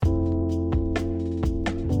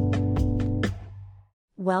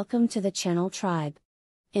Welcome to the Channel Tribe.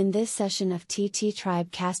 In this session of TT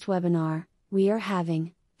Tribecast webinar, we are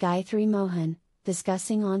having Gayatri Mohan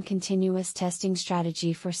discussing on continuous testing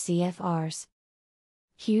strategy for CFRs.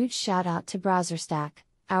 Huge shout out to BrowserStack,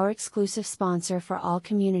 our exclusive sponsor for all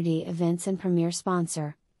community events and premier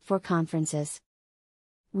sponsor for conferences.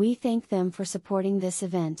 We thank them for supporting this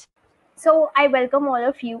event. So I welcome all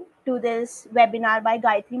of you to this webinar by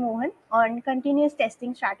Gayatri Mohan on continuous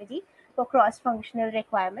testing strategy for cross-functional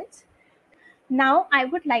requirements. Now I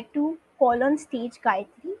would like to call on stage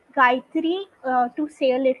Gayatri. Gayatri, to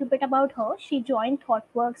say a little bit about her, she joined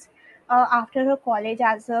ThoughtWorks after her college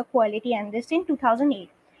as a quality analyst in 2008.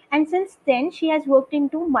 And since then, she has worked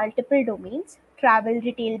into multiple domains, travel,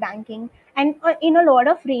 retail, banking, and in a lot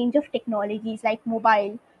of range of technologies like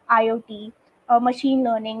mobile, IoT, machine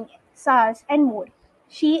learning, SaaS, and more.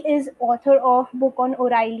 She is author of book on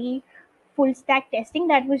O'Reilly full stack testing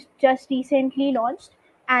that was just recently launched,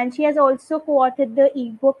 and she has also co-authored the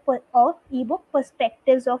ebook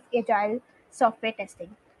perspectives of agile software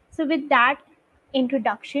testing. So with that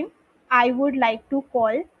introduction, I would like to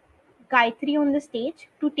call Gayatri on the stage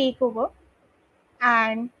to take over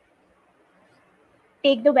and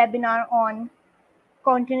take the webinar on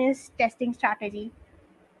continuous testing strategy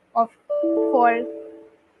of for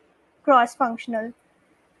cross-functional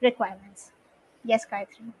requirements. Yes,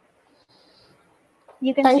 Gayatri.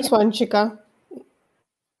 You can Thanks, say. Vanshika.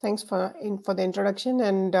 Thanks for the introduction,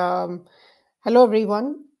 and hello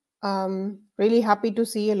everyone. Really happy to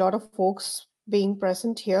see a lot of folks being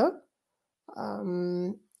present here.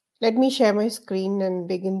 Let me share my screen and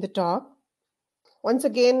begin the talk. Once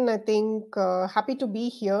again, I think happy to be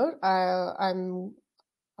here. I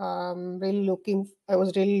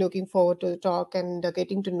was really looking forward to the talk and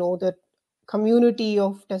getting to know the community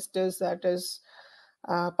of testers that is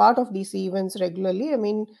part of these events regularly. I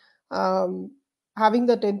mean, having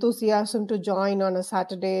that enthusiasm to join on a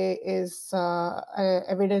Saturday is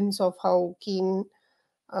evidence of how keen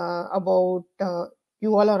about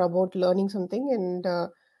you all are about learning something, and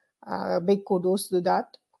big kudos to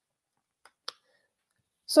that.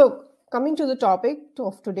 So coming to the topic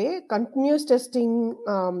of today, continuous testing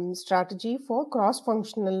strategy for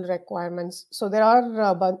cross-functional requirements. So there are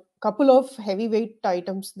a couple of heavyweight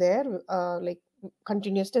items there, like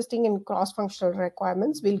continuous testing and cross-functional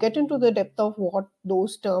requirements. We'll get into the depth of what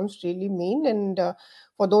those terms really mean, and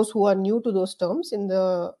for those who are new to those terms in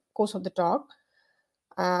the course of the talk.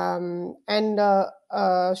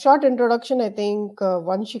 Short introduction, I think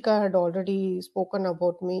Vanshika had already spoken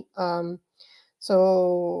about me.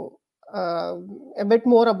 So a bit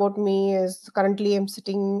more about me is currently I'm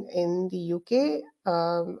sitting in the UK.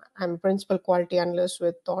 I'm principal quality analyst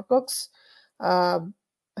with ThoughtWorks.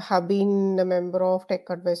 Have been a member of Tech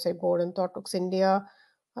Advisory Board in ThoughtWorks India,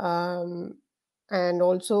 and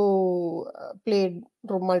also played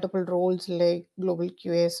multiple roles like Global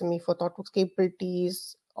QA SME for ThoughtWorks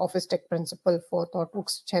Capabilities, Office Tech Principal for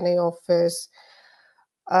ThoughtWorks Chennai office.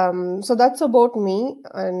 So that's about me,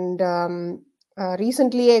 and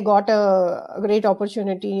recently I got a great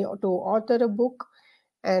opportunity to author a book,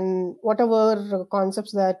 and whatever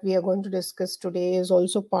concepts that we are going to discuss today is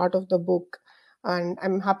also part of the book, and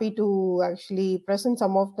I'm happy to actually present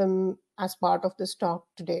some of them as part of this talk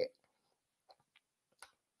today.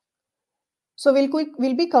 So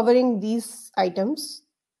we'll be covering these items.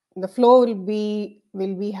 The flow will be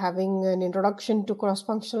having an introduction to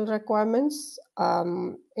cross-functional requirements,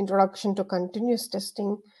 introduction to continuous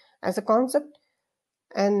testing as a concept,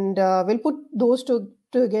 and we'll put those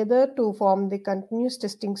together to form the continuous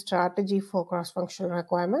testing strategy for cross-functional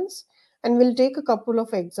requirements. And we'll take a couple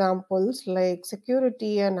of examples like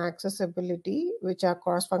security and accessibility, which are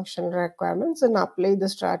cross-functional requirements, and apply the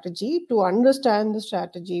strategy to understand the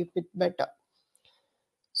strategy a bit better.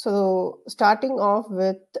 So starting off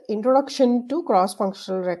with introduction to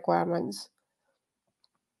cross-functional requirements.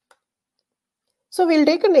 So we'll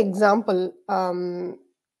take an example of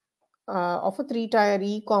a 3-tier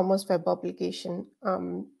e-commerce web application.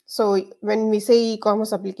 So when we say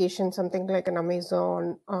e-commerce application, something like an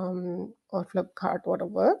Amazon or Flipkart,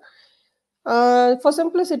 whatever, for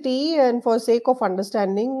simplicity and for sake of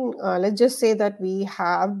understanding, let's just say that we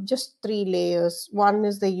have just 3 layers. One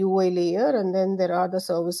is the UI layer, and then there are the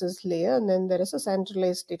services layer, and then there is a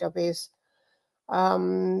centralized database.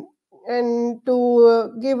 And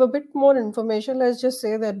to give a bit more information, let's just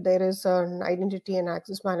say that there is an identity and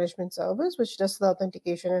access management service, which does the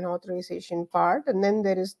authentication and authorization part. And then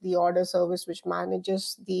there is the order service, which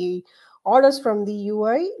manages the orders from the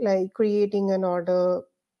UI, like creating an order,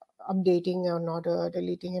 updating an order,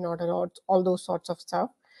 deleting an order, all those sorts of stuff.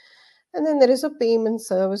 And then there is a payment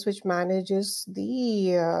service which manages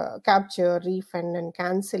the capture, refund, and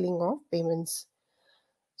cancelling of payments.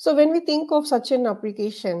 So when we think of such an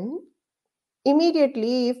application,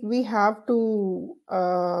 immediately if we have to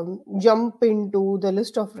jump into the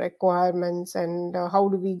list of requirements and how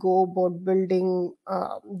do we go about building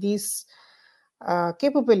these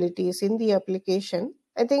capabilities in the application,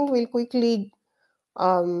 I think we'll quickly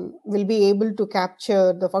will be able to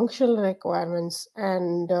capture the functional requirements,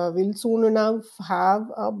 and we'll soon enough have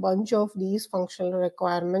a bunch of these functional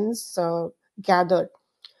requirements gathered.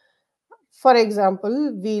 For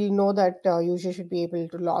example, we'll know that user should be able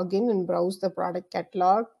to log in and browse the product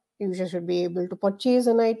catalog. User should be able to purchase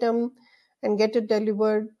an item and get it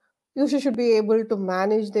delivered. User should be able to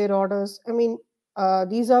manage their orders. I mean,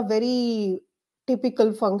 these are very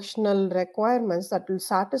typical functional requirements that will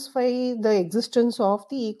satisfy the existence of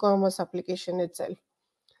the e-commerce application itself.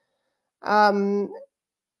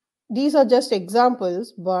 These are just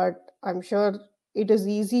examples, but I'm sure it is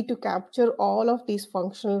easy to capture all of these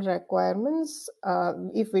functional requirements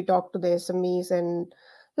if we talk to the SMEs, and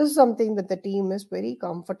this is something that the team is very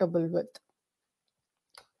comfortable with.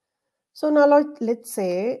 So now let's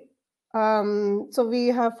say, so we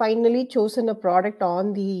have finally chosen a product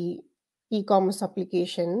on the e-commerce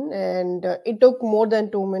application, and it took more than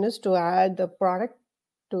 2 minutes to add the product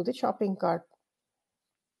to the shopping cart.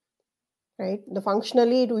 Right?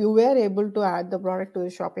 Functionally, you were able to add the product to the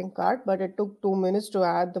shopping cart, but it took 2 minutes to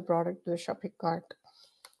add the product to the shopping cart.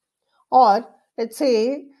 Or let's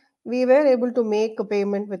say we were able to make a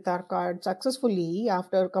payment with our card successfully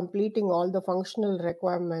after completing all the functional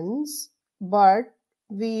requirements, but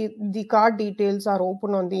the card details are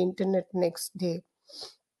open on the internet next day.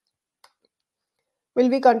 Will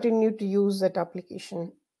we continue to use that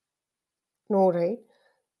application? No, right?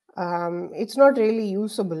 It's not really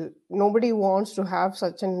usable. Nobody wants to have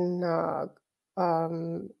such a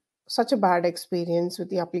bad experience with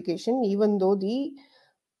the application, even though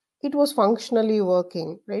it was functionally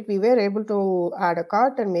working, right? We were able to add a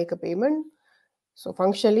cart and make a payment, so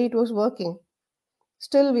functionally it was working.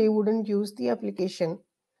 Still, we wouldn't use the application.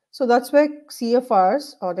 So that's where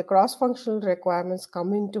CFRs, or the cross-functional requirements,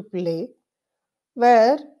 come into play,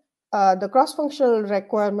 where the cross-functional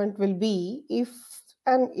requirement will be if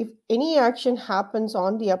any action happens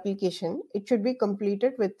on the application, it should be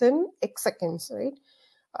completed within X seconds, right?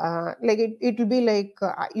 Like it will be like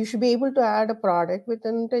you should be able to add a product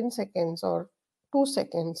within 10 seconds or 2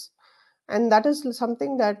 seconds. And that is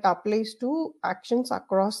something that applies to actions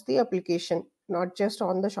across the application, not just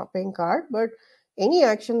on the shopping cart, but any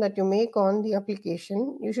action that you make on the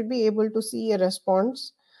application, you should be able to see a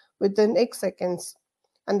response within X seconds.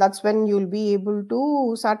 And that's when you'll be able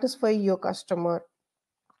to satisfy your customer.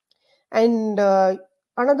 And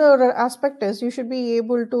another aspect is you should be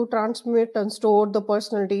able to transmit and store the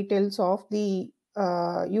personal details of the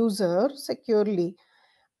user securely.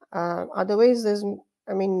 Otherwise,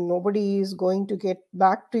 nobody is going to get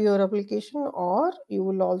back to your application, or you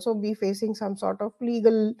will also be facing some sort of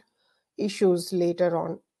legal issues later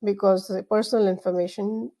on, because the personal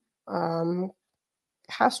information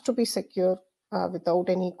has to be secure without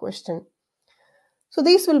any question. So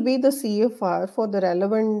these will be the CFR for the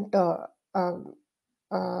relevant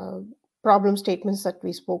problem statements that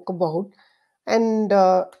we spoke about. And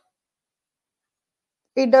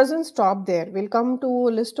it doesn't stop there. We'll come to a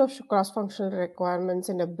list of cross-functional requirements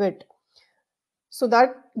in a bit. So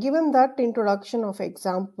that, given that introduction of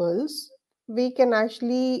examples, we can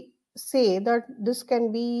actually say that this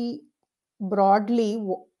can be broadly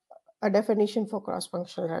a definition for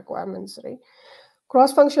cross-functional requirements, right?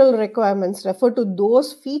 Cross-functional requirements refer to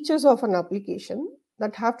those features of an application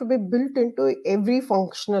that have to be built into every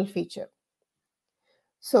functional feature.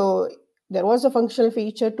 So there was a functional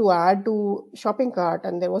feature to add to shopping cart,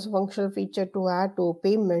 and there was a functional feature to add to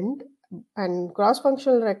payment. And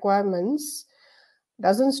cross-functional requirements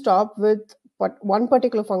doesn't stop with one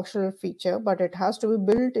particular functional feature, but it has to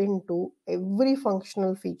be built into every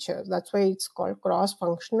functional feature. That's why it's called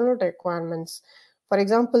cross-functional requirements. For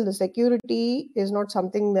example, the security is not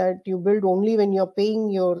something that you build only when you're paying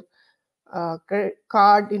your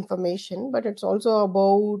card information, but it's also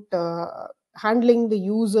about handling the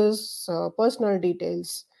user's personal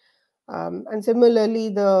details. And similarly,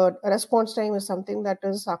 the response time is something that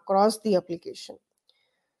is across the application.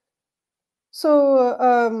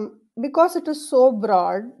 So because it is so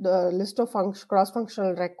broad, the list of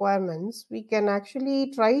cross-functional requirements, we can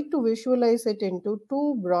actually try to visualize it into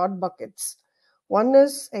two broad buckets. One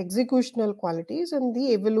is executional qualities and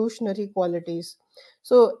the evolutionary qualities.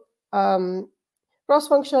 So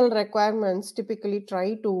cross-functional requirements typically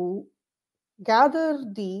try to gather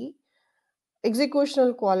the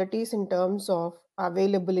executional qualities in terms of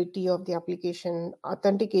availability of the application,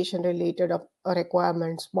 authentication related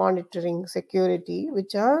requirements, monitoring, security,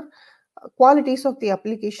 which are qualities of the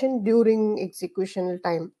application during executional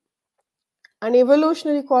time. An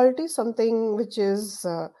evolutionary quality is something which is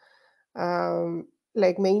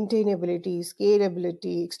like maintainability,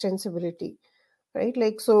 scalability, extensibility, right?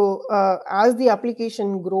 Like, so as the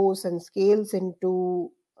application grows and scales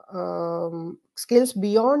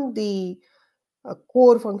beyond the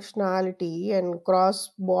core functionality and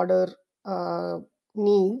cross-border uh,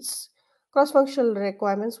 needs, cross-functional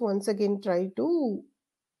requirements once again try to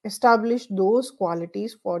establish those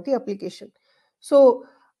qualities for the application. So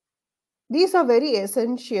these are very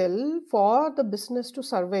essential for the business to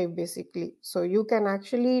survive, basically. So you can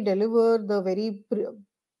actually deliver the very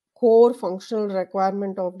core functional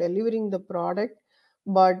requirement of delivering the product,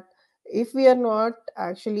 but if we are not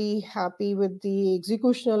actually happy with the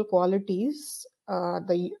executional qualities,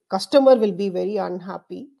 the customer will be very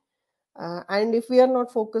unhappy. And if we are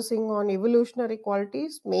not focusing on evolutionary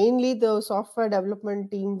qualities, mainly the software development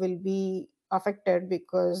team will be affected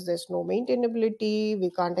because there's no maintainability,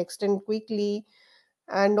 we can't extend quickly,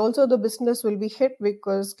 and also the business will be hit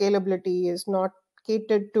because scalability is not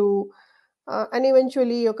catered to, and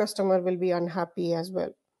eventually your customer will be unhappy as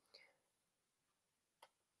well.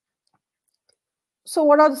 So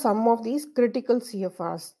what are some of these critical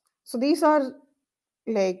CFRs? So these are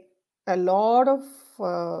like a lot of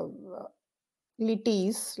uh,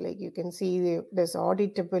 lities, like you can see there's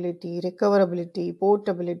auditability, recoverability,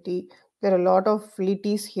 portability. There are a lot of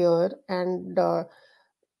lities here, and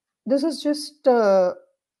this is just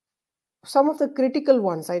some of the critical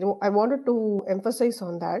ones. I wanted to emphasize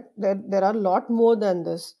on that. There are a lot more than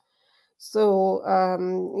this. So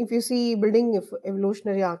if you see building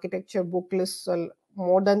evolutionary architecture book lists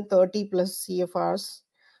more than 30 plus CFRs,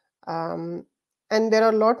 and there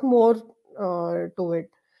are a lot more to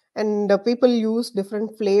it. And people use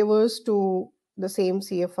different flavors to the same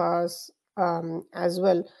CFRs as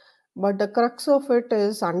well. But the crux of it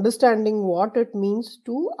is understanding what it means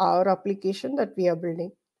to our application that we are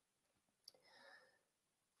building.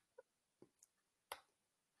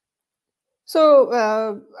 So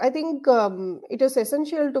I think it is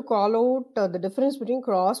essential to call out the difference between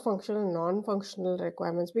cross-functional and non-functional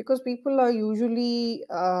requirements, because people are usually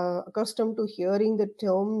accustomed to hearing the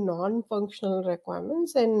term non-functional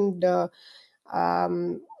requirements. And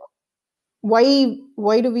um, why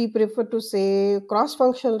do we prefer to say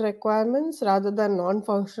cross-functional requirements rather than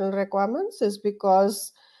non-functional requirements is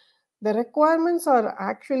because the requirements are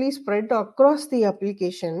actually spread across the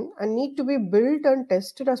application and need to be built and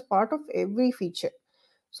tested as part of every feature.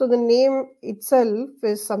 So the name itself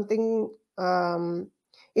is something.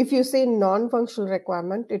 If you say non-functional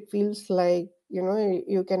requirement, it feels like,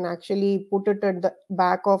 you can actually put it at the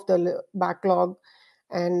back of the backlog,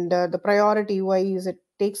 and the priority wise it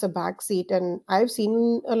takes a back seat. And I've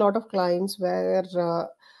seen a lot of clients where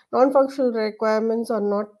non-functional requirements are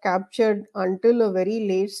not captured until a very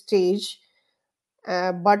late stage,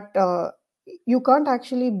 but you can't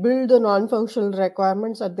actually build the non-functional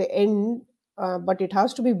requirements at the end, but it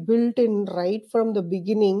has to be built in right from the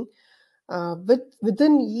beginning,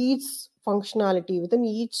 within each functionality, within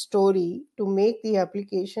each story, to make the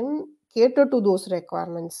application cater to those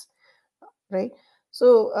requirements, right?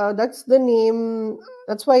 So that's the name.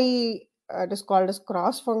 That's why it is called as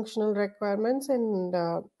cross-functional requirements. And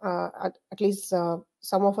at least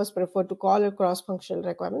some of us prefer to call it cross-functional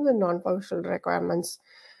requirements and non-functional requirements.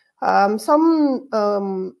 Some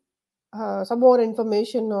more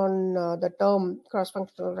information on the term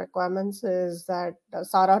cross-functional requirements is that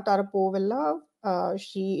Sara Tarapovilla,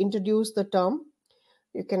 she introduced the term.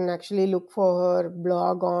 You can actually look for her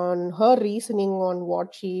blog on her reasoning on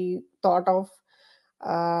what she thought of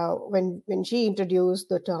when she introduced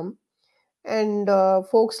the term. And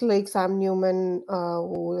folks like Sam Newman,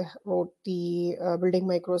 who wrote the Building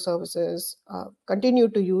Microservices, continue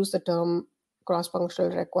to use the term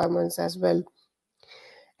cross-functional requirements as well.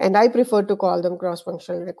 And I prefer to call them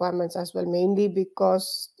cross-functional requirements as well, mainly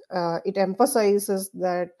because it emphasizes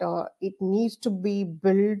that it needs to be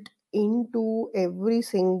built into every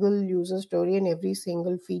single user story and every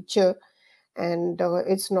single feature, and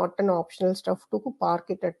it's not an optional stuff to park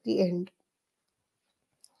it at the end.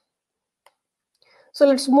 So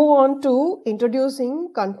let's move on to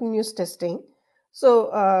introducing continuous testing.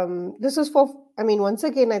 So this is for, once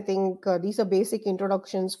again, I think these are basic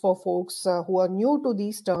introductions for folks who are new to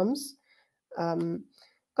these terms. Um,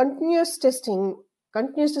 continuous testing.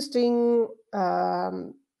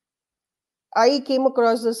 I came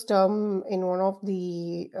across this term in one of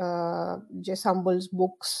the Jess Humble's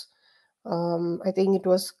books. I think it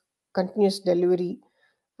was continuous delivery.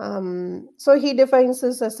 So he defines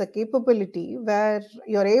this as a capability where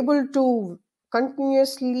you're able to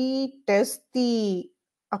continuously test the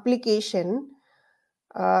application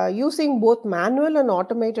using both manual and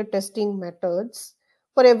automated testing methods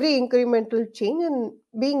for every incremental change, and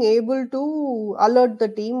being able to alert the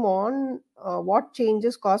team on what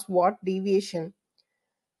changes cause what deviation.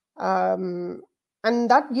 Um,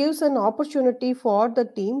 and that gives an opportunity for the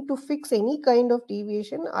team to fix any kind of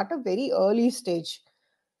deviation at a very early stage.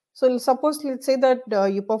 So suppose, let's say that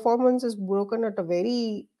your performance is broken at a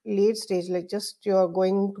very late stage, like just you're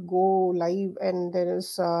going to go live and there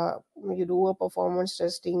is you do a performance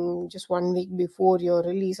testing just 1 week before your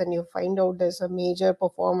release, and you find out there's a major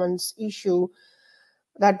performance issue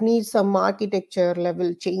that needs some architecture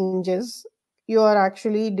level changes. You are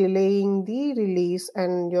actually delaying the release,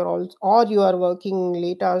 and you're also, or you are working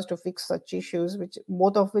late hours to fix such issues, which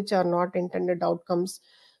both of which are not intended outcomes.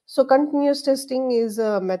 So continuous testing is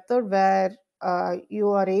a method where you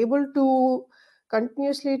are able to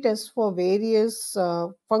continuously test for various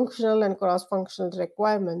functional and cross-functional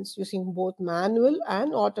requirements using both manual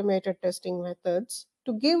and automated testing methods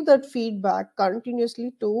to give that feedback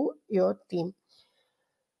continuously to your team.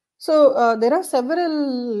 So there are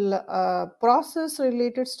several process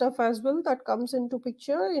related stuff as well that comes into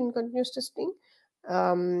picture in continuous testing.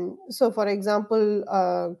 So for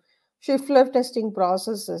example, shift left testing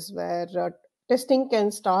processes where testing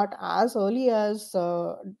can start as early as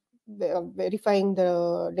verifying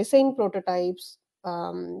the design prototypes,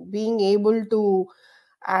 being able to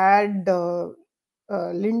add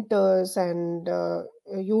linters and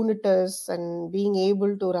uniters, and being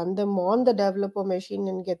able to run them on the developer machine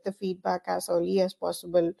and get the feedback as early as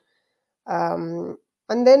possible. Um,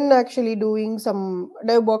 and then actually doing some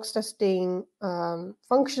dev box testing,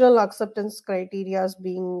 functional acceptance criteria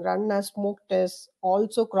being run as smoke tests,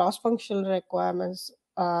 also cross-functional requirements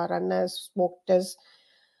run as smoke tests,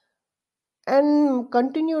 and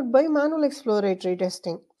continued by manual exploratory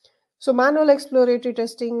testing. So, manual exploratory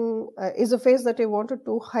testing is a phase that I wanted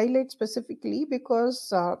to highlight specifically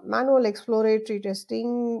because manual exploratory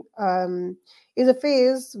testing is a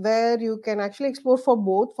phase where you can actually explore for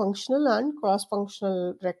both functional and cross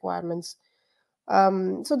functional requirements.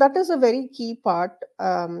 So, that is a very key part.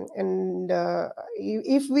 And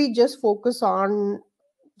if we just focus on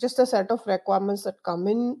just a set of requirements that come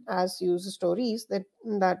in as user stories,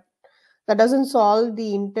 that doesn't solve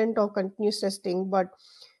the intent of continuous testing, but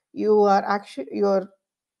your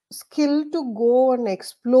skill to go and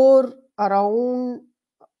explore around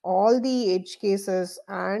all the edge cases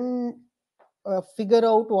and figure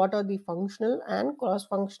out what are the functional and cross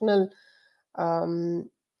functional um,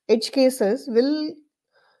 edge cases will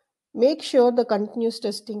make sure the continuous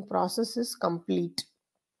testing process is complete.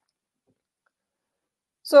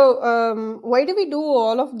 So why do we do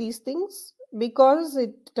all of these things? Because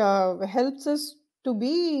it helps us to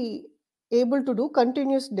be able to do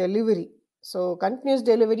continuous delivery. So continuous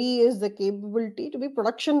delivery is the capability to be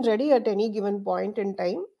production ready at any given point in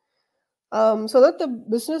time, so that the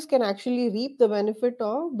business can actually reap the benefit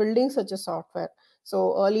of building such a software.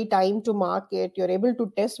 So early time to market, you're able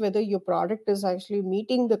to test whether your product is actually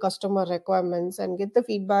meeting the customer requirements and get the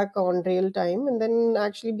feedback on real time, and then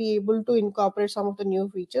actually be able to incorporate some of the new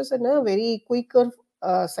features in a very quicker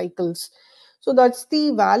cycles. So that's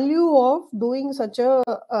the value of doing such a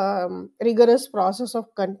rigorous process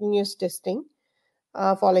of continuous testing,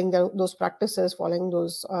 following those practices, following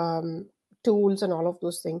those tools and all of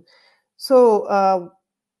those things. So,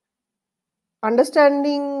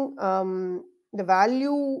 understanding the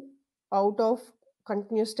value out of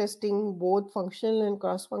continuous testing, both functional and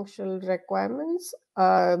cross functional requirements,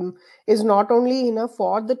 is not only enough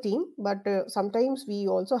for the team, but sometimes we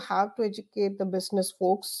also have to educate the business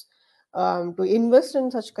folks to invest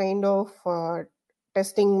in such kind of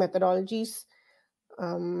testing methodologies,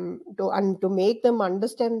 to make them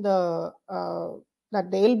understand that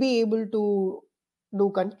they'll be able to do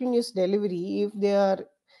continuous delivery if they are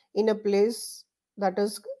in a place that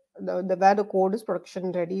is where the code is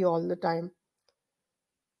production ready all the time.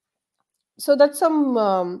 So um,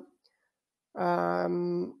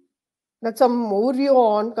 that's some overview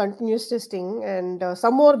on continuous testing, and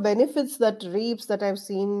some more benefits that reaps that I've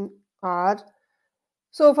seen are.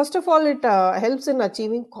 So first of all, it helps in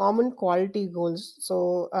achieving common quality goals.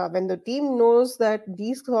 So when the team knows that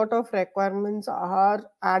these sort of requirements are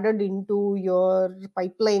added into your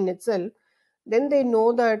pipeline itself, then they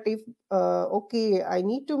know that if okay, I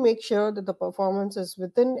need to make sure that the performance is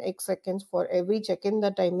within X seconds for every check-in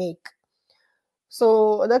that I make.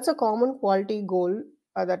 So that's a common quality goal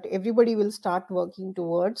that everybody will start working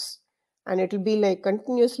towards. and it will be like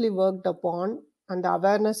continuously worked upon, and the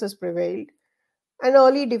awareness has prevailed. And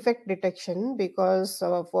early defect detection, because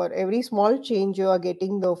for every small change you are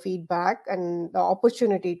getting the feedback and the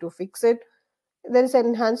opportunity to fix it. There is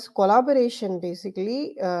enhanced collaboration.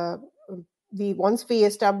 Basically, we once we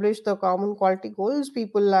establish the common quality goals,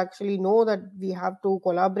 people actually know that we have to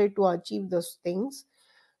collaborate to achieve those things.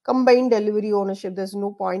 Combined delivery ownership, there's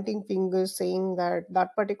no pointing fingers saying that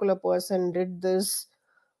that particular person did this,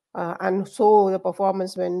 and so the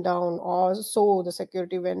performance went down, or so the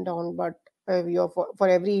security went down. But for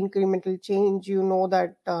every incremental change, you know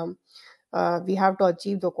that we have to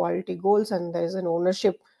achieve the quality goals, and there's an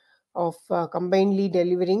ownership of combinedly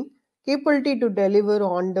delivering capability to deliver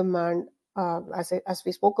on demand, as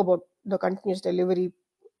we spoke about the continuous delivery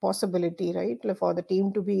possibility, right? Like for the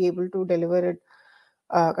team to be able to deliver it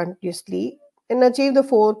continuously and achieve the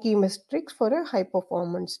 4 key metrics for a high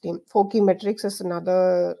performance team. 4 key metrics is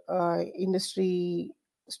another industry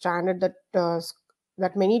standard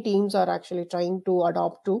that many teams are actually trying to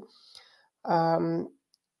adopt to. um,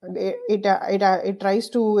 it tries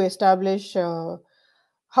to establish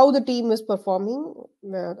how the team is performing,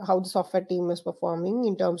 how the software team is performing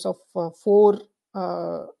in terms of 4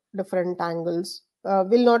 different angles.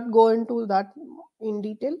 Will not go into that in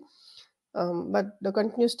detail, but the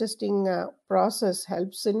continuous testing process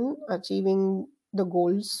helps in achieving the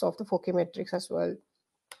goals of the 4K metrics as well.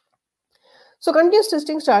 So continuous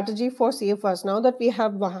testing strategy for CFRs. Now that we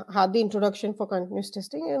have had the introduction for continuous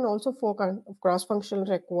testing and also for cross-functional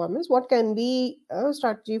requirements, what can be a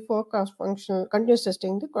strategy for cross-functional continuous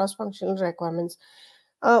testing, the cross-functional requirements?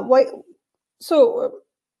 Why? So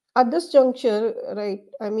at this juncture, right?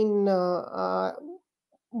 I mean,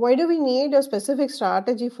 why do we need a specific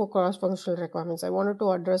strategy for cross-functional requirements? I wanted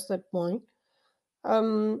to address that point.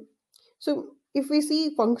 So if we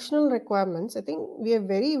see functional requirements, I think we are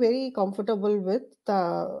very, very comfortable with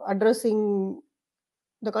addressing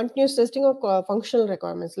the continuous testing of functional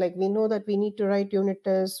requirements. Like we know that we need to write unit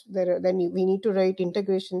tests, then we need to write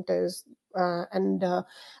integration tests, and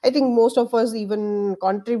I think most of us even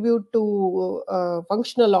contribute to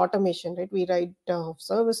functional automation, right? We write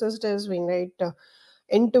services tests, we write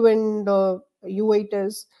end-to-end UI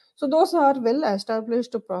tests. So those are well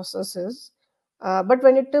established processes. But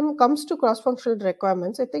when it comes to cross-functional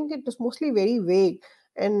requirements, I think it is mostly very vague.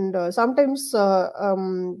 And sometimes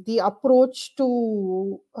the approach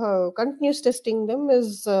to continuous testing them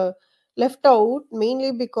is left out,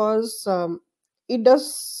 mainly because it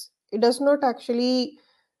does not actually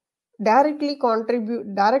directly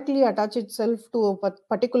attach itself to a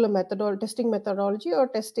particular testing methodology or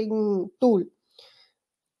testing tool.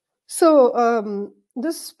 So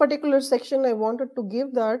this particular section, I wanted to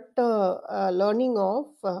give that learning of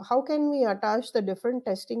how can we attach the different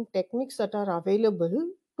testing techniques that are available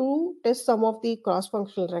to test some of the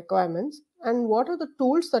cross-functional requirements, and what are the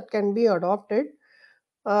tools that can be adopted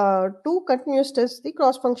to continuous test the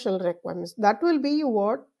cross-functional requirements. That will be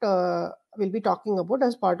what we'll be talking about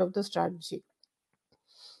as part of the strategy.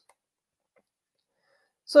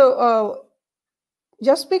 So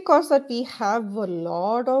just because that we have a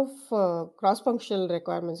lot of cross-functional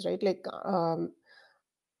requirements, right? Like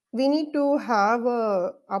we need to have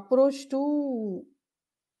a approach to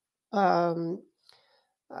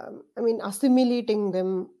assimilating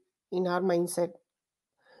them in our mindset.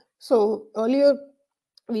 So earlier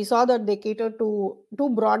we saw that they cater to 2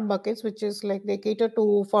 broad buckets, which is like they cater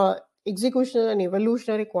to for execution and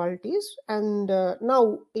evolutionary qualities. And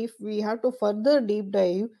now if we have to further deep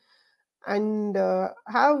dive and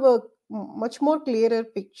have a much more clearer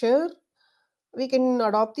picture, we can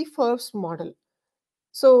adopt the FIRBS model.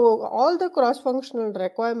 So all the cross-functional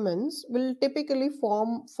requirements will typically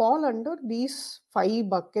fall under these 5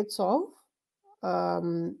 buckets of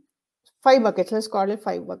 5 buckets. Let's call it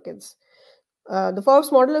 5 buckets. The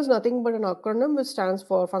FIRBS model is nothing but an acronym which stands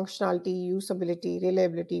for functionality, usability,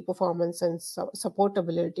 reliability, performance, and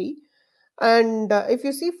supportability. And if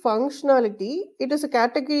you see functionality, it is a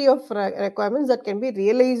category of requirements that can be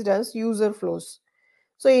realized as user flows.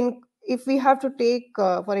 So if we have to take,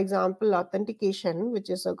 for example, authentication, which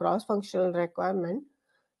is a cross-functional requirement,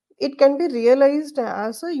 it can be realized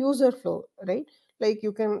as a user flow, right? Like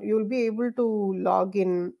you'll be able to log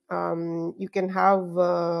in, you can have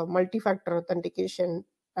multi-factor authentication,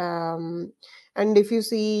 and if you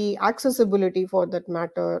see accessibility for that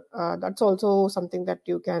matter, that's also something that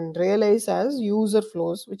you can realize as user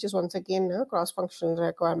flows, which is once again a cross-functional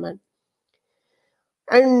requirement.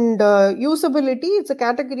 And usability, it's a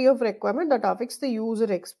category of requirement that affects the user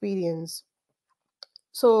experience.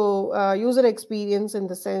 So user experience in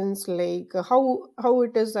the sense like how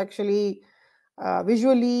it is actually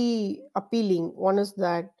visually appealing. One is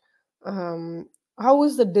that how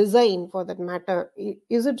is the design for that matter?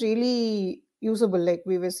 Is it really usable? Like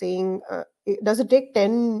we were saying, does it take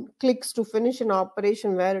 10 clicks to finish an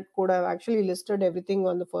operation where it could have actually listed everything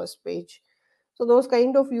on the first page? So those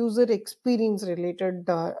kind of user experience related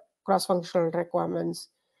cross-functional requirements.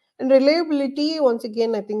 And reliability, once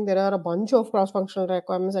again, I think there are a bunch of cross-functional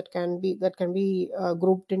requirements that can be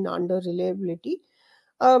grouped in under reliability.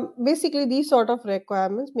 Basically, these sort of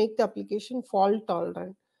requirements make the application fault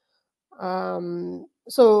tolerant.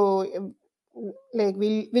 Like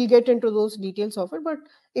we'll get into those details of it, but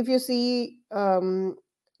if you see, there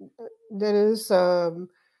is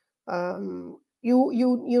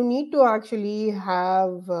you need to actually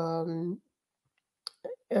have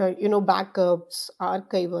backups,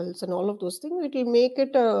 archivals, and all of those things. It will make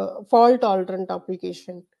it a fault tolerant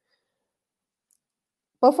application.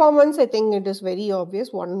 Performance, I think it is very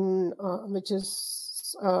obvious. One which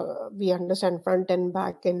is we understand front and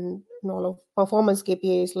back and all of performance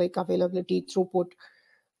KPIs like availability, throughput,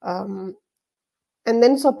 um, and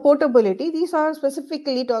then supportability. These are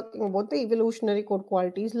specifically talking about the evolutionary code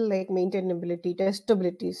qualities like maintainability,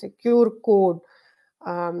 testability, secure code,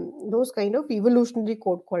 those kind of evolutionary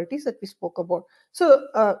code qualities that we spoke about. So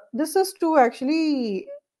this is to actually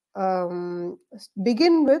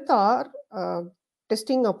begin with our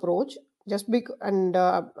testing approach. And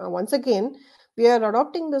once again, we are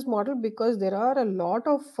adopting this model because there are a lot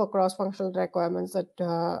of cross-functional requirements that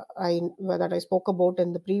I spoke about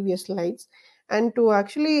in the previous slides, and to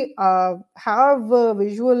actually have a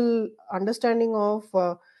visual understanding of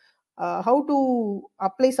how to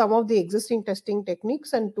apply some of the existing testing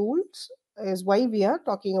techniques and tools is why we are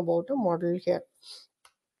talking about a model here.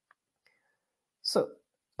 So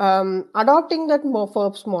adopting that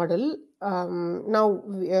FERPS model, now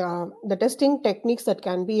the testing techniques that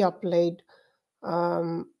can be applied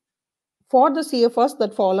for the CFRs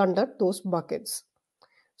that fall under those buckets.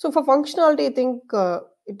 So for functionality, I think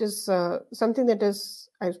it is something that is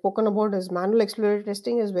I've spoken about is manual exploratory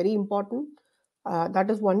testing is very important. That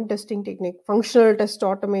is one testing technique. Functional test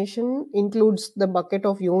automation includes the bucket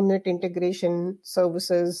of unit integration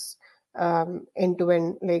services, end to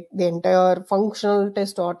end, like the entire functional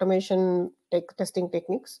test automation testing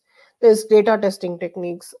techniques. There's data testing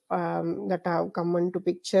techniques that have come into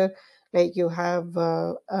picture, like you have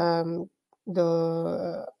the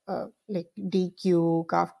like DQ,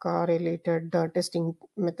 Kafka related testing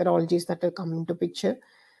methodologies that will come into picture.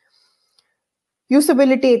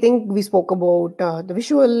 Usability, I think we spoke about the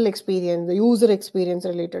visual experience, the user experience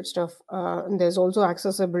related stuff. And there's also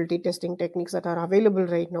accessibility testing techniques that are available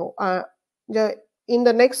right now. In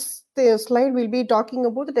the next slide, we'll be talking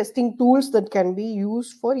about the testing tools that can be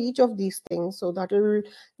used for each of these things. So that will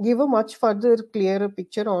give a much further clearer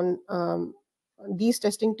picture on these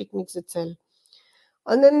testing techniques itself.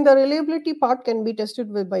 And then the reliability part can be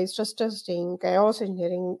tested by stress testing, chaos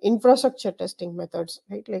engineering, infrastructure testing methods,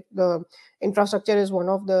 right? Like the infrastructure is one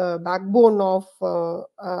of the backbone of our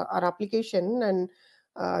application, and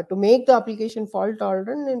to make the application fault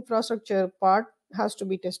tolerant, infrastructure part has to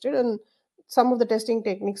be tested, and some of the testing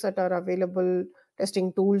techniques that are available,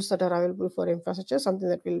 testing tools that are available for infrastructure, something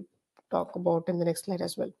that we'll talk about in the next slide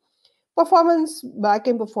as well. Performance,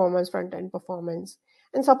 back-end performance, front-end performance.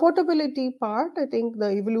 And supportability part, I think the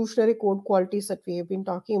evolutionary code qualities that we have been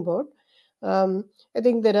talking about. I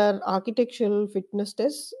think there are architectural fitness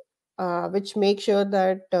tests, which make sure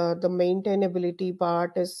that the maintainability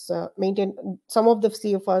part is maintained. Some of the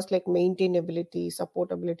CFRs like maintainability,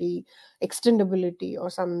 supportability, extendability, or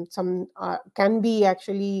some can be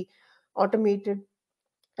actually automated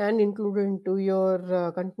and included into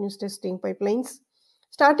your continuous testing pipelines.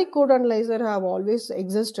 Static code analyzer have always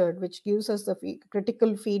existed, which gives us the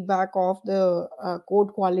critical feedback of the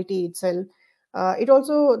code quality itself. It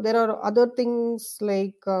also, there are other things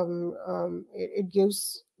like it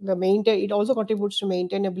gives the maintain. It also contributes to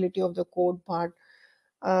maintainability of the code part.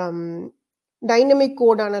 Dynamic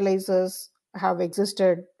code analyzers have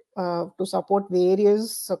existed to support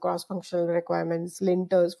various cross-functional requirements,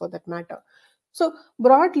 linters for that matter. So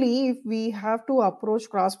broadly, if we have to approach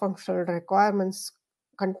cross-functional requirements,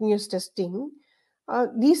 continuous testing,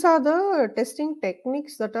 these are the testing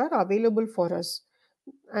techniques that are available for us.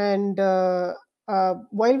 And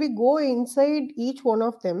while we go inside each one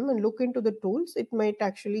of them and look into the tools, it might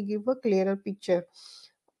actually give a clearer picture.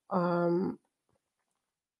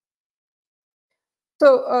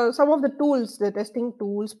 So some of the tools, the testing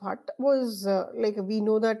tools part was like we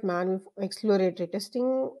know that manual exploratory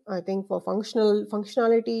testing. I think for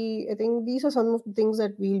functionality, I think these are some of the things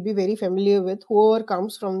that we'll be very familiar with. Whoever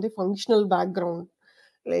comes from the functional background,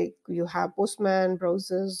 Like you have Postman,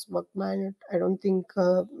 browsers, Workman. I don't think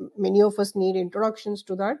many of us need introductions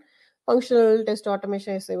to that. Functional test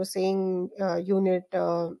automation, as I was saying, unit,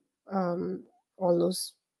 all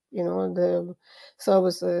those, the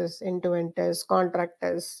services, end-to-end tests, contract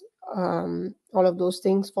tests, all of those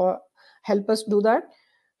things for help us do that.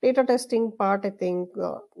 Data testing part, I think,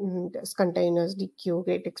 there's containers, DQ,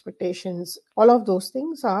 great expectations, all of those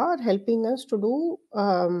things are helping us to do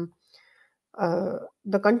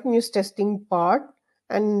the continuous testing part.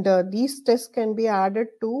 And these tests can be added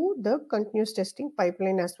to the continuous testing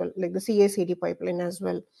pipeline as well, like the CI/CD pipeline as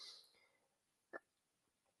well.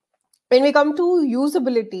 When we come to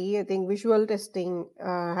usability, I think visual testing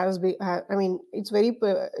has been, it's very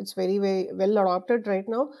well adopted right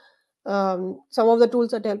now. Some of the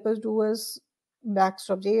tools that help us do is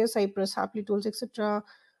Backstop.js, Cypress, Apply tools, etc.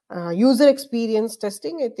 User experience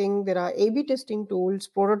testing, I think there are A/B testing tools,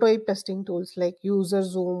 prototype testing tools like User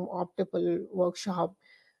Zoom, Optimal, Workshop,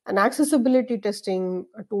 and accessibility testing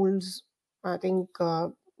tools. I think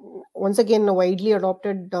once again a widely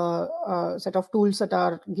adopted set of tools that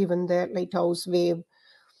are given there, Lighthouse, Wave.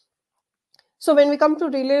 So when we come to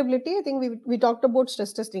reliability, I think we talked about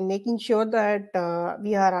stress testing, making sure that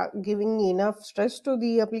we are giving enough stress to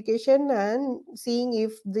the application and seeing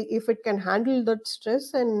if it can handle that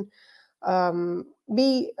stress and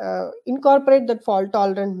incorporate that fault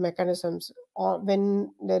tolerant mechanisms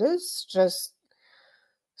when there is stress.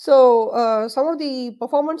 So some of the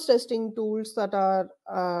performance testing tools that are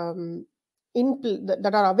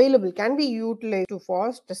that are available can be utilized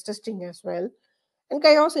for stress testing as well. And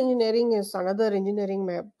chaos engineering is another engineering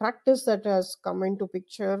practice that has come into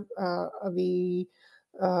picture. Where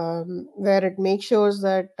it makes sure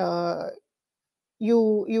that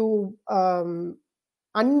you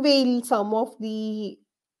unveil some of the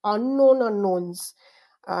unknowns.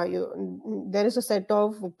 There is a set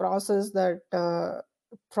of process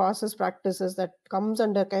practices that comes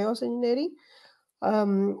under chaos engineering.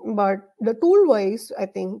 But the tool wise, I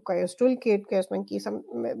think Chaos Toolkit, Chaos Monkey, some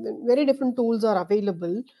very different tools are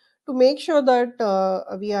available to make sure that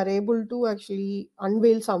we are able to actually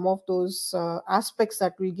unveil some of those aspects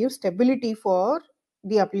that will give stability for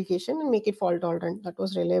the application and make it fault tolerant. That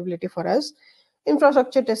was reliability for us.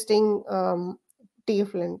 Infrastructure testing,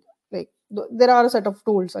 TFLint, like there are a set of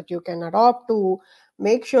tools that you can adopt to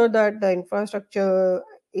make sure that the infrastructure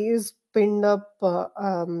is pinned up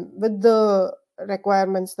with the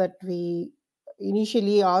requirements that we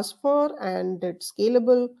initially asked for, and it's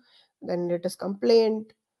scalable, then it is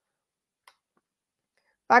compliant.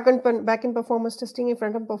 Backend performance testing and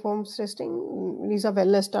front-end performance testing, these are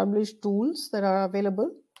well-established tools that are available.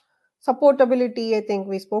 Supportability, I think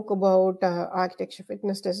we spoke about architecture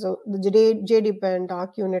fitness tests. So the JDepend,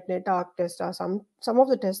 ArcUnit, NetArc test are some of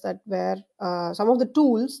the tests that were some of the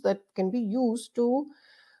tools that can be used to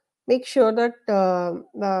make sure that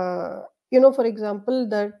for example,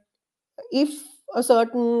 that if a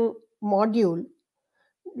certain module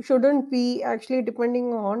shouldn't be actually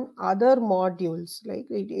depending on other modules, like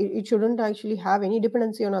it shouldn't actually have any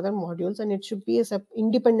dependency on other modules, and it should be a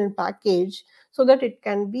independent package so that it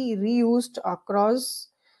can be reused across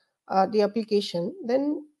the application,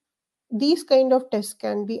 then these kind of tests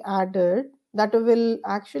can be added that will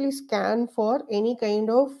actually scan for any kind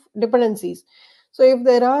of dependencies. So if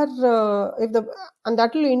there are and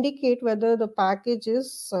that will indicate whether the package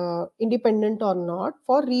is independent or not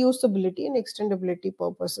for reusability and extendability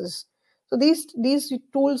purposes. So these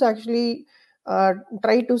tools actually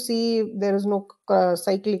try to see if there is no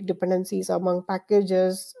cyclic dependencies among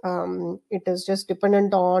packages. It is just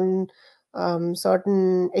dependent on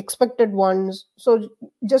certain expected ones. So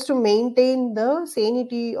just to maintain the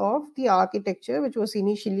sanity of the architecture which was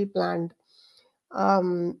initially planned.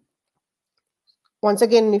 Once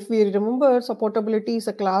again, if we remember, supportability is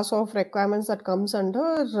a class of requirements that comes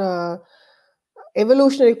under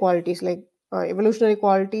evolutionary qualities. Like evolutionary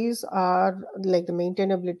qualities are like the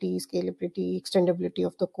maintainability, scalability, extendability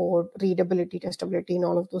of the code, readability, testability, and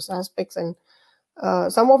all of those aspects. And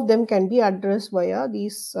some of them can be addressed via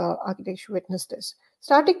these architecture witness tests.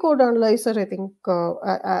 Static code analyzer, I think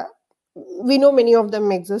we know many of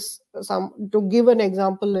them exist. Some, to give an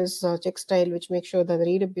example, is Checkstyle, which makes sure that the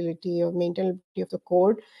readability or maintainability of the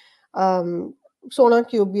code.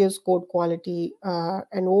 SonarQB is code quality,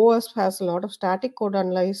 and OWASP has a lot of static code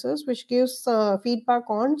analyzers, which gives feedback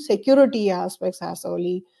on security aspects as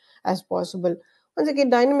early as possible. Once again,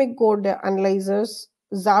 dynamic code analyzers,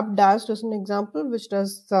 Zapdash is an example, which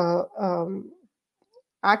does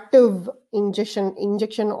active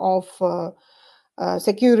injection of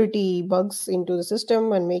security bugs into the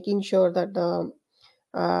system and making sure that the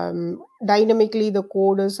dynamically the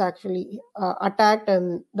code is actually attacked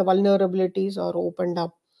and the vulnerabilities are opened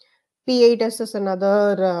up. PA test is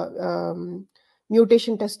another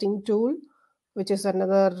mutation testing tool, which is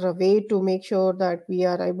another way to make sure that we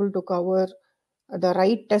are able to cover the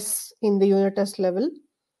right tests in the unit test level.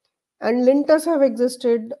 And linters have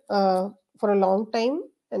existed for a long time,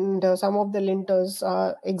 and some of the linters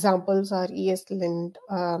examples are ESLint,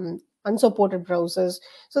 unsupported browsers.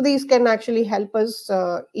 So these can actually help us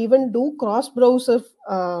even do cross-browser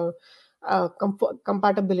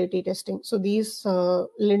compatibility testing. So these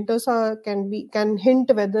linters can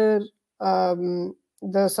hint whether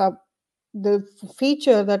the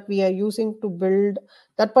feature that we are using to build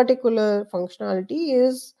that particular functionality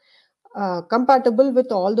is compatible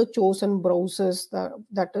with all the chosen browsers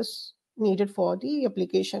that is needed for the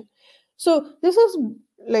application. So this is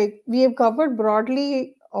like we have covered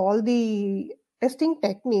broadly all the testing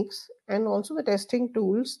techniques and also the testing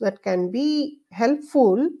tools that can be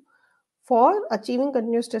helpful for achieving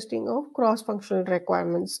continuous testing of cross-functional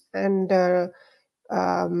requirements. And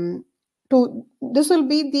to this will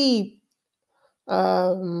be the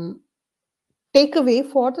takeaway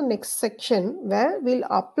for the next section, where we'll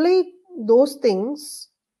apply those things,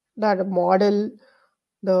 that model,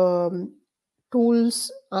 the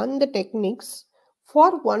tools and the techniques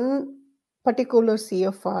for one particular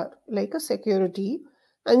CFR like a security,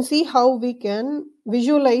 and see how we can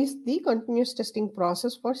visualize the continuous testing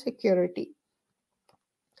process for security.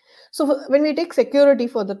 So when we take security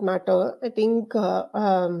for that matter, I think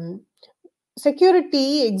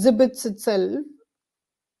security exhibits itself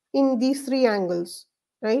in these three angles,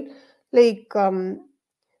 right? Like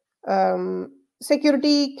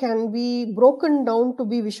security can be broken down to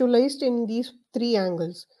be visualized in these three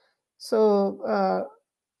angles. So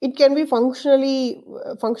it can be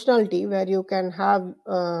functionality, where you can have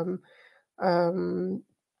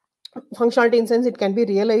functionality in sense it can be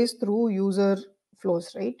realized through user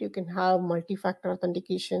flows, right? You can have multi-factor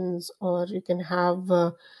authentications, or you can have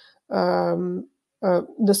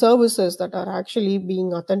the services that are actually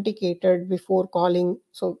being authenticated before calling.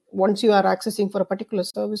 So once you are accessing for a particular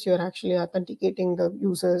service, you are actually authenticating the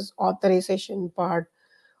user's authorization part,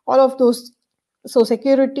 all of those. So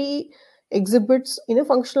security exhibits in a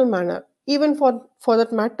functional manner. Even for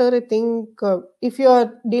that matter, I think if you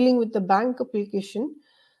are dealing with the bank application,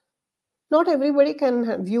 not everybody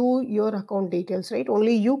can view your account details, right?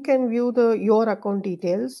 Only you can view your account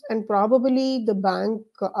details, and probably the bank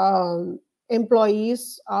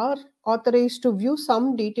employees are authorized to view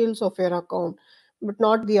some details of your account, but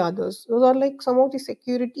not the others. Those are like some of the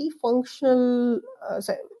security functional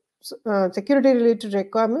security related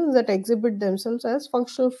requirements that exhibit themselves as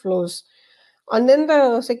functional flows. And then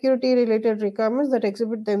the security related requirements that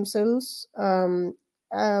exhibit themselves in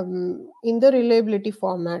the reliability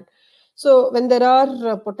format. So when there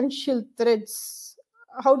are potential threats,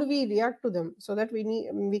 how do we react to them so that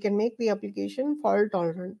we can make the application fault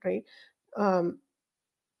tolerant, right? And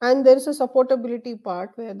there is a supportability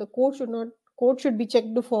part where the code should be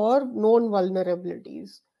checked for known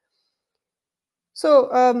vulnerabilities.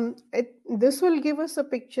 So this will give us a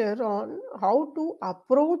picture on how to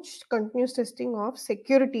approach continuous testing of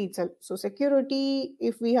security itself. So security,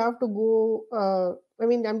 if we have to go,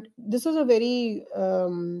 this is a very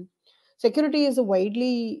security is a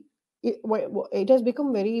widely it has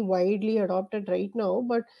become very widely adopted right now.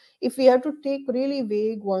 But if we have to take really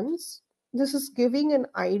vague ones, this is giving an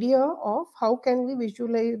idea of how can we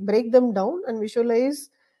visualize, break them down and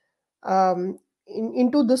visualize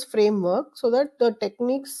into this framework, so that the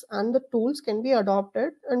techniques and the tools can be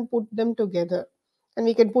adopted and put them together, and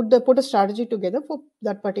we can put a strategy together for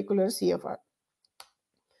that particular CFR.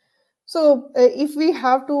 So if we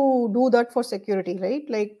have to do that for security, right,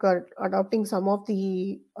 like adopting some of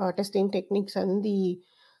the testing techniques and the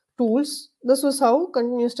tools, this was how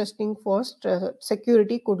continuous testing for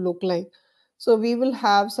security could look like. So we will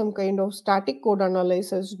have some kind of static code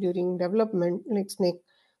analysis during development, like SNCC,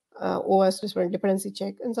 OS dependency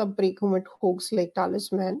check, and some pre-commit hooks like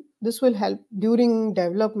Talisman. This will help during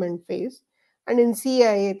development phase. And in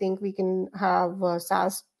CI, I think we can have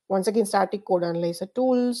SAS, once again, static code analyzer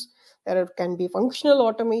tools. There can be functional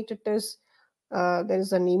automated tests.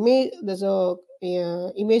 There's a image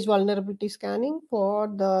vulnerability scanning for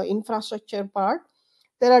the infrastructure part.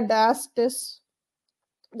 There are DAS tests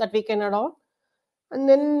that we can adopt. And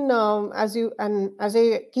then, as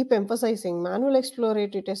I keep emphasizing, manual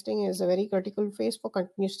exploratory testing is a very critical phase for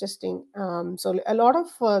continuous testing. So a lot of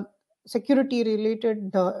security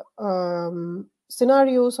related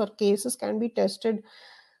scenarios or cases can be tested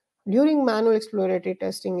during manual exploratory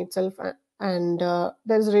testing itself, and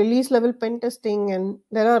there's release level pen testing, and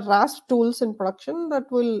there are RASP tools in production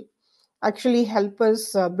that will actually help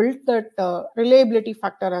us build that reliability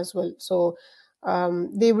factor as well. So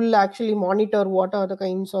they will actually monitor what are the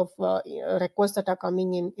kinds of requests that are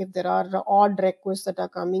coming in. If there are odd requests that are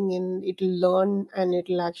coming in, it will learn and it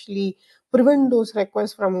will actually prevent those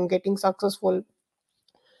requests from getting successful.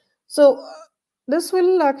 So this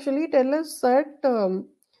will actually tell us that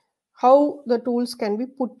how the tools can be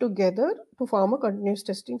put together to form a continuous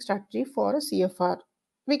testing strategy for a CFR.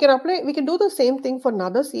 We can do the same thing for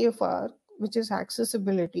another CFR, which is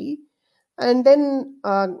accessibility, and then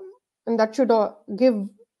and that should give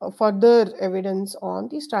further evidence on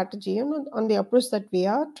the strategy and on the approach that we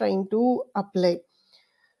are trying to apply.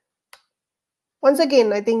 Once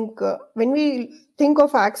again, I think when we think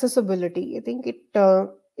of accessibility, I think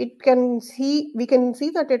we can see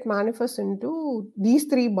that it manifests into these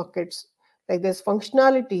three buckets. Like there's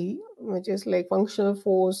functionality, which is like functional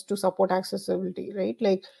force to support accessibility, right?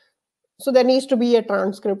 Like, so there needs to be a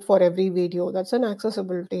transcript for every video. That's an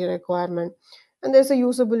accessibility requirement. And there's a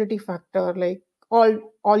usability factor, like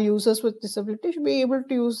all users with disability should be able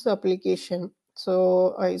to use the application.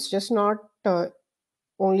 So it's just not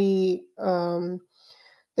only the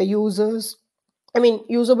users. I mean,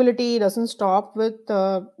 usability doesn't stop with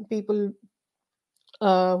people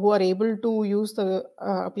who are able to use the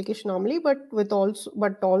application normally, but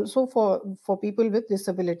also for people with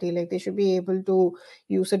disability. Like they should be able to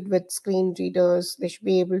use it with screen readers. They should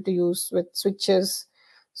be able to use with switches.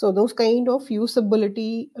 So those kind of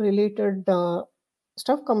usability related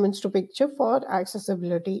stuff comes into picture for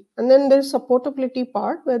accessibility. And then there's supportability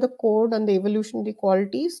part, where the code and the evolutionary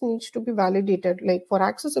qualities needs to be validated. Like for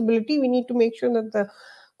accessibility, we need to make sure that the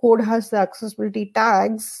code has the accessibility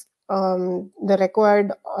tags, the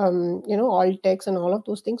required alt text and all of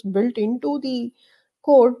those things built into the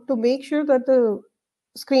code to make sure that the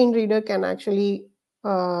screen reader can actually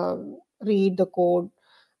read the code,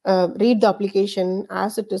 read the application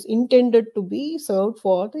as it is intended to be served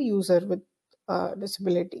for the user with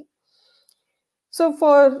disability. So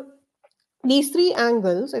for these three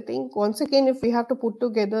angles, I think once again, if we have to put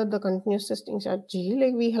together the continuous testing strategy,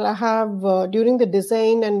 like we have during the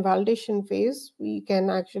design and validation phase, we can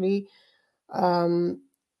actually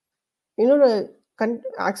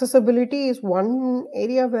accessibility is one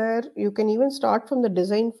area where you can even start from the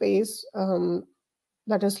design phase,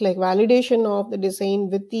 that is like validation of the design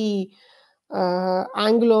with the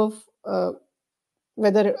angle of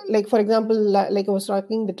whether, like for example, like I was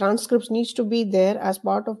talking, the transcripts needs to be there as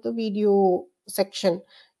part of the video section.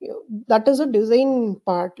 That is a design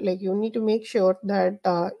part. Like you need to make sure that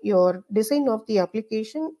your design of the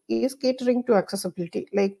application is catering to accessibility.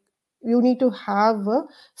 Like you need to have a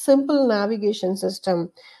simple navigation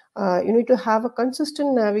system. You need to have a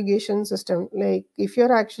consistent navigation system. Like if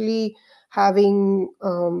you're actually having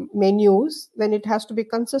menus, then it has to be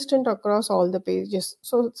consistent across all the pages.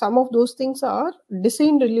 So some of those things are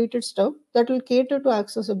design related stuff that will cater to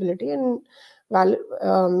accessibility, and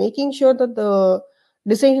making sure that the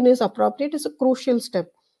design is appropriate is a crucial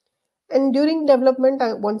step. And during development,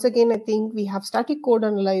 once again, I think we have static code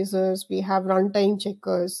analyzers, we have runtime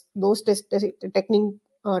checkers. Those testing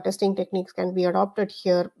techniques can be adopted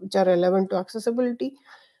here, which are relevant to accessibility.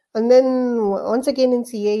 And then once again in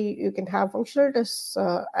CA, you can have functional tests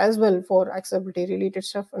as well for accessibility related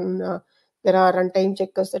stuff. And there are runtime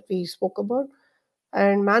checkers that we spoke about.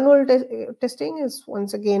 And manual testing is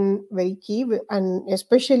once again very key, and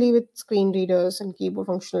especially with screen readers and keyboard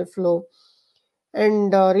functional flow.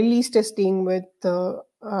 And release testing with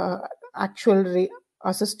actual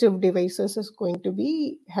assistive devices is going to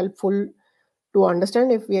be helpful to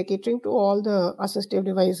understand if we are catering to all the assistive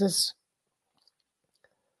devices.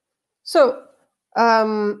 So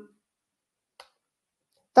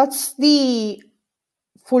that's the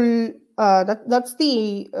full that's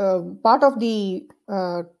the part of the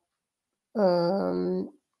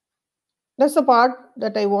that's the part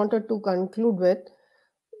that I wanted to conclude with,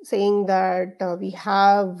 saying that we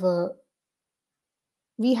have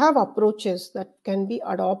approaches that can be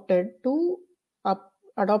adopted to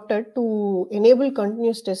enable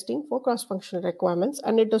continuous testing for cross-functional requirements,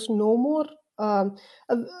 and it is no more a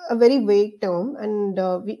very vague term, and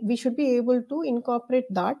we should be able to incorporate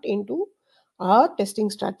that into our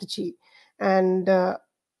testing strategy. And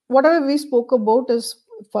whatever we spoke about is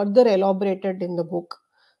further elaborated in the book.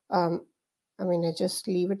 I just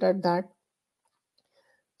leave it at that.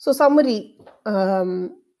 So summary,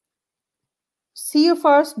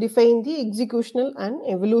 CFRs define the executional and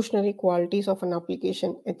evolutionary qualities of an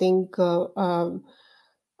application. I think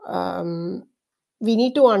we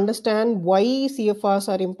need to understand why CFRs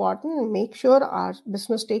are important and make sure our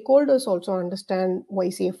business stakeholders also understand why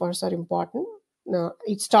CFRs are important. Now,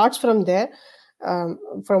 it starts from there.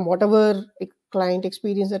 From whatever client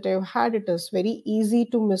experience that I've had, it is very easy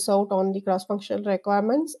to miss out on the cross-functional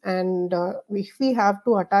requirements. And if we have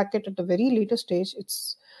to attack it at a very later stage,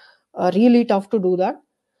 it's really tough to do that.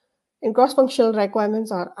 And cross-functional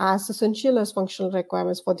requirements are as essential as functional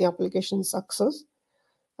requirements for the application success.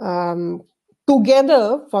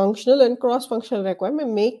 Together, functional and cross-functional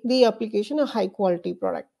requirements make the application a high-quality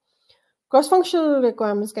product. Cross-functional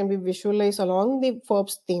requirements can be visualized along the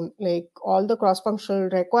FERPS theme. Like all the cross-functional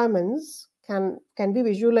requirements can be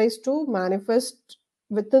visualized to manifest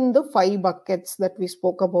within the 5 buckets that we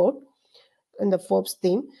spoke about in the FERPS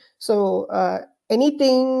theme. So any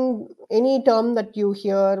term that you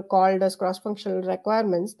hear called as cross-functional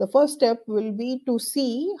requirements, the first step will be to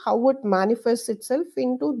see how it manifests itself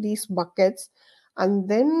into these buckets, and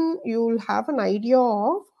then you'll have an idea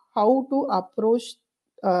of how to approach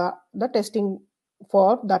the testing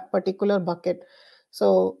for that particular bucket.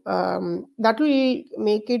 So that will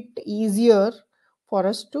make it easier for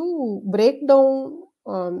us to break down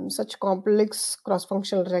such complex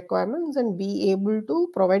cross-functional requirements and be able to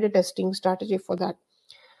provide a testing strategy for that.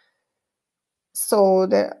 So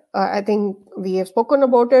I think we have spoken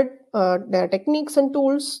about it. There are techniques and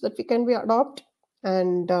tools that we can adopt,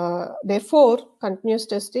 and therefore continuous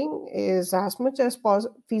testing is as much as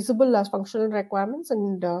feasible as functional requirements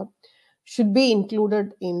and should be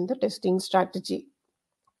included in the testing strategy.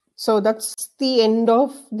 So that's the end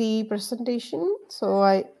of the presentation. So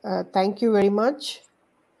I thank you very much.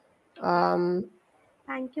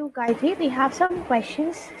 Thank you, Gayatri. We have some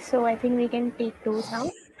questions, so I think we can take those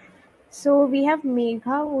now. So we have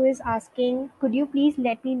Megha who is asking, could you please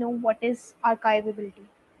let me know what is archivability?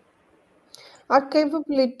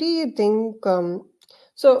 Archivability, I think,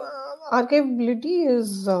 archivability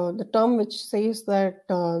is the term which says that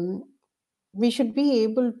we should be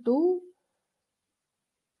able to.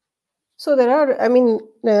 So there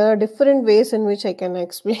are different ways in which I can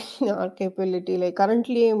explain archivability. Like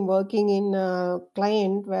currently I'm working in a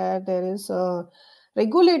client where there is a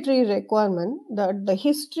regulatory requirement that the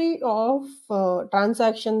history of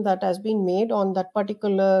transaction that has been made on that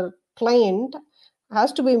particular client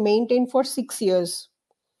has to be maintained for 6 years.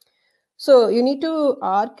 So you need to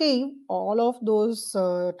archive all of those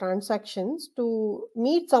transactions to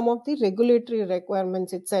meet some of the regulatory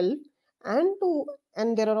requirements itself,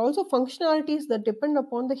 and there are also functionalities that depend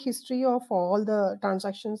upon the history of all the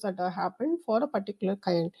transactions that have happened for a particular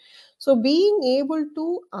client. So being able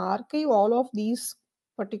to archive all of these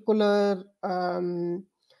particular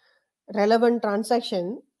relevant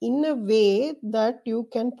transaction in a way that you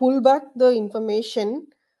can pull back the information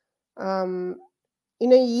um,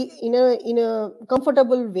 in a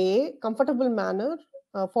comfortable manner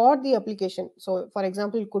for the application. So for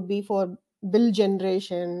example, it could be for bill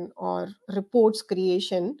generation or reports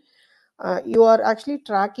creation. You are actually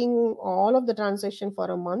tracking all of the transaction for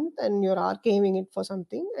a month and you're archiving it for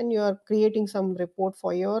something, and you're creating some report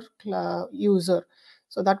for your user.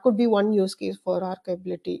 So that could be one use case for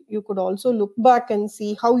archivability. You could also look back and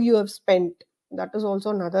see how you have spent. That is also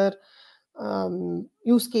another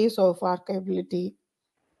use case of archivability.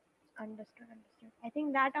 Understood. I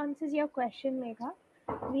think that answers your question, Megha.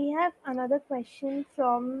 We have another question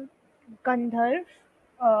from Gandharv,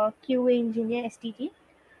 QA engineer STG.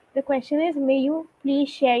 The question is, may you please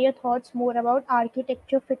share your thoughts more about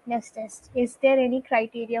architecture fitness tests? Is there any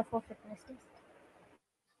criteria for fitness tests?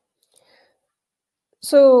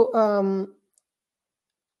 So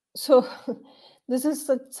this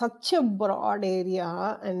is such a broad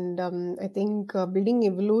area, and I think Building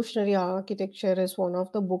Evolutionary Architecture is one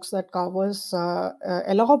of the books that covers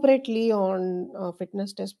elaborately on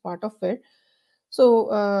fitness test part of it. So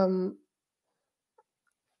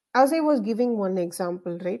as I was giving one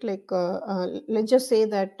example, right? Like let's just say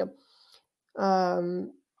that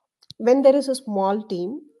um, when there is a small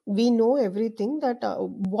team, we know everything that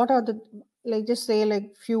what are the, like just say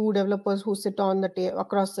like few developers who sit on the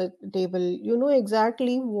across the table, you know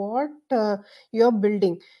exactly what you're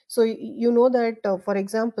building. So you know that for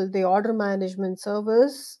example, the order management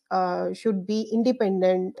service should be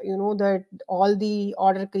independent. You know that all the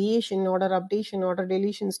order creation, order updation, order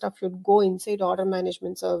deletion stuff should go inside order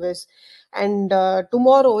management service. And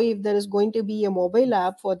tomorrow, if there is going to be a mobile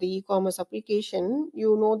app for the e-commerce application,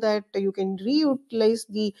 you know that you can reutilize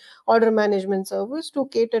the order management service to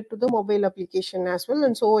cater to the mobile application as well.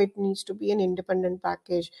 And so it needs to be an independent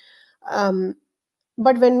package. Um,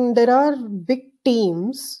 but when there are big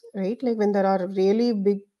teams, right, like when there are really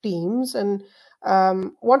big teams, and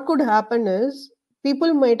what could happen is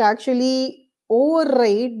people might actually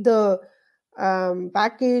override the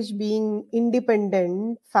package being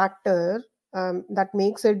independent factor, that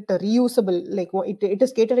makes it reusable. Like it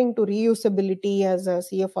is catering to reusability as a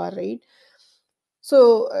CFR, right?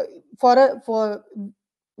 So for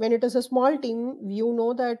when it is a small team, you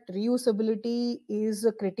know that reusability is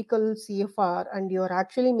a critical CFR, and you're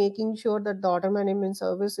actually making sure that the order management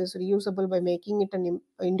service is reusable by making it an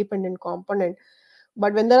independent component.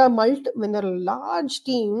 But when there are large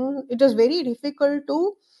team, it is very difficult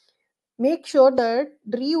to make sure that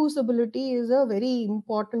reusability is a very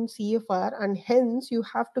important CFR, and hence you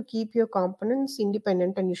have to keep your components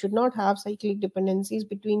independent, and you should not have cyclic dependencies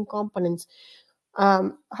between components.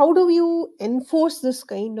 How do you enforce this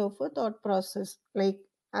kind of a thought process? Like,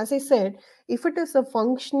 as I said, if it is a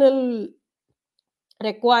functional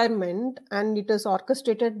requirement and it is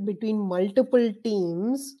orchestrated between multiple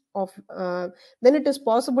teams of then it is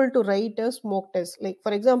possible to write a smoke test. Like,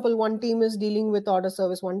 for example, one team is dealing with order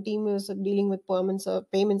service, one team is dealing with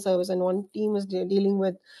payment service, and one team is dealing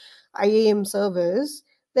with IAM service.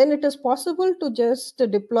 Then it is possible to just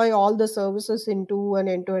deploy all the services into an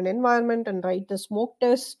end-to-end environment and write the smoke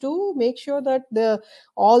test to make sure that the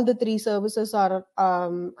all the three services are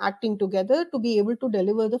acting together to be able to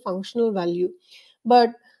deliver the functional value.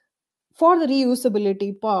 But for the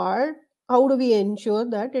reusability part, how do we ensure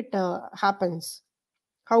that it happens?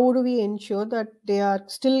 How do we ensure that they are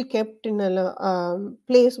still kept in a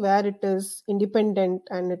place where it is independent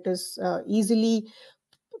and it is easily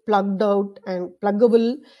plugged out and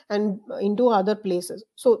pluggable and into other places?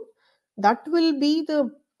 So that will be the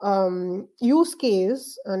use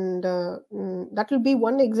case, and that will be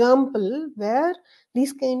one example where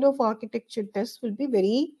these kind of architecture tests will be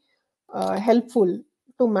very helpful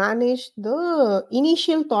to manage the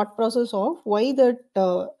initial thought process of why that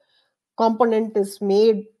component is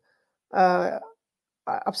made uh,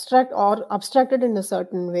 abstracted in a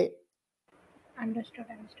certain way. Understood,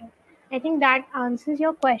 understood. I think that answers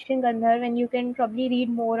your question, Gandharv, and you can probably read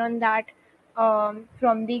more on that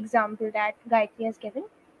from the example that Gayatri has given.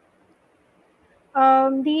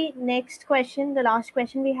 The next question, the last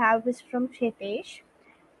question we have is from Hitesh.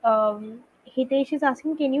 Hitesh is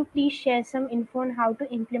asking, can you please share some info on how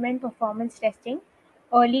to implement performance testing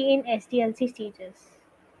early in SDLC stages?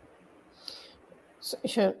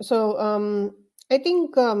 Sure. So, I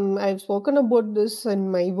think I've spoken about this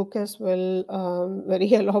in my book as well,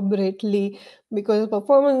 very elaborately, because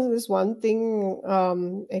performance is one thing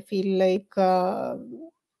I feel like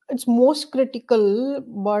it's most critical,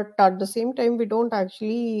 but at the same time, we don't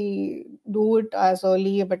actually do it as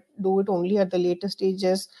early, but do it only at the later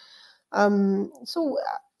stages.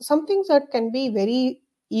 Some things that can be very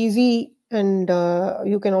easy, and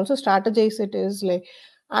you can also strategize it, is like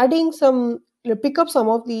adding some pick up some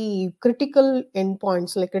of the critical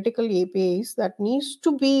endpoints, like critical APIs that needs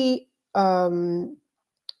to be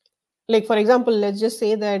like, for example, let's just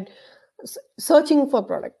say that searching for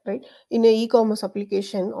product, right, in a e-commerce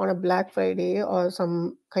application on a Black Friday or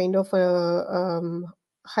some kind of a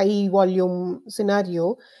high volume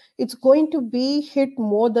scenario, it's going to be hit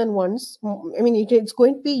more than once. I mean, it's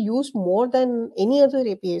going to be used more than any other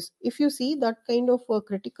APIs. If you see that kind of a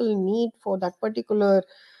critical need for that particular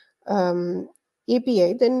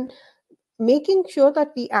API, then making sure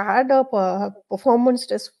that we add up a performance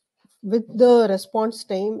test with the response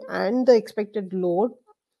time and the expected load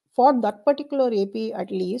for that particular API,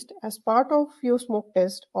 at least as part of your smoke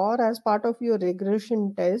test or as part of your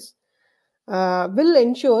regression test, will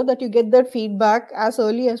ensure that you get that feedback as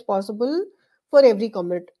early as possible for every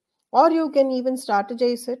commit. Or you can even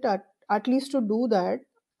strategize it at least to do that,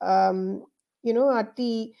 um, at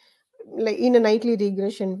the like in a nightly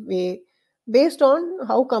regression way, based on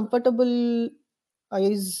how comfortable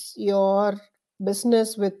is your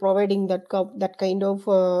business with providing that kind of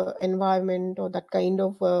environment or that kind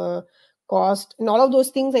of cost and all of those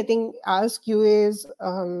things. I think as QAs,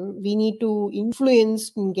 we need to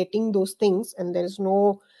influence in getting those things, and there is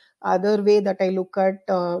no other way that I look at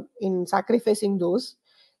in sacrificing those.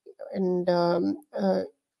 And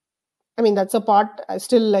I mean, that's a part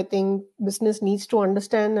still I think business needs to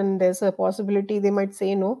understand, and there's a possibility they might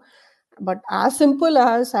say no. But as simple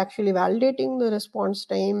as actually validating the response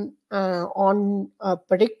time on a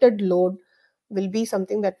predicted load will be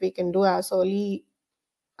something that we can do as early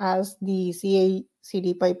as the CI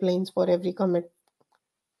CD pipelines for every commit.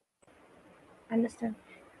 Understood.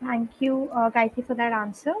 Thank you, Gayatri, for that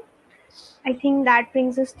answer. I think that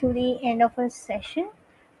brings us to the end of our session.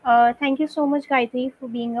 Thank you so much, Gayatri, for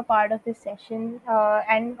being a part of this session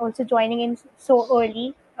and also joining in so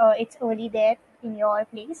early it's early there in your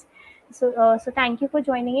place. So thank you for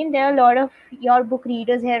joining in. There are a lot of your book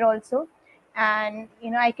readers here also, and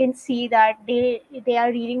I can see that they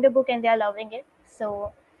are reading the book and they are loving it.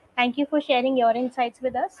 So thank you for sharing your insights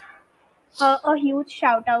with us. A huge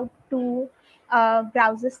shout out to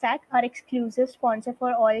Browser Stack, our exclusive sponsor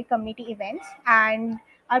for all community events and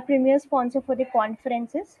our premier sponsor for the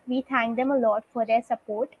conferences. We thank them a lot for their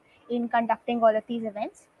support in conducting all of these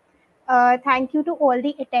events. Thank you to all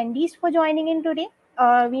the attendees for joining in today.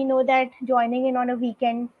 We know that joining in on a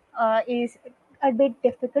weekend is a bit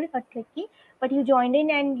difficult or tricky, but you joined in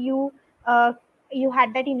and uh, you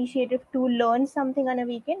had that initiative to learn something on a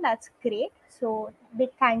weekend. That's great. So big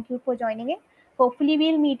thank you for joining in. Hopefully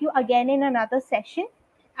we'll meet you again in another session,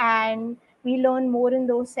 and we learn more in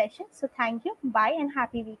those sessions. So thank you. Bye and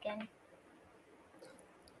happy weekend.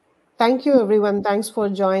 Thank you, everyone. Thanks for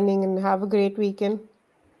joining and have a great weekend.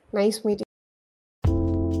 Nice meeting.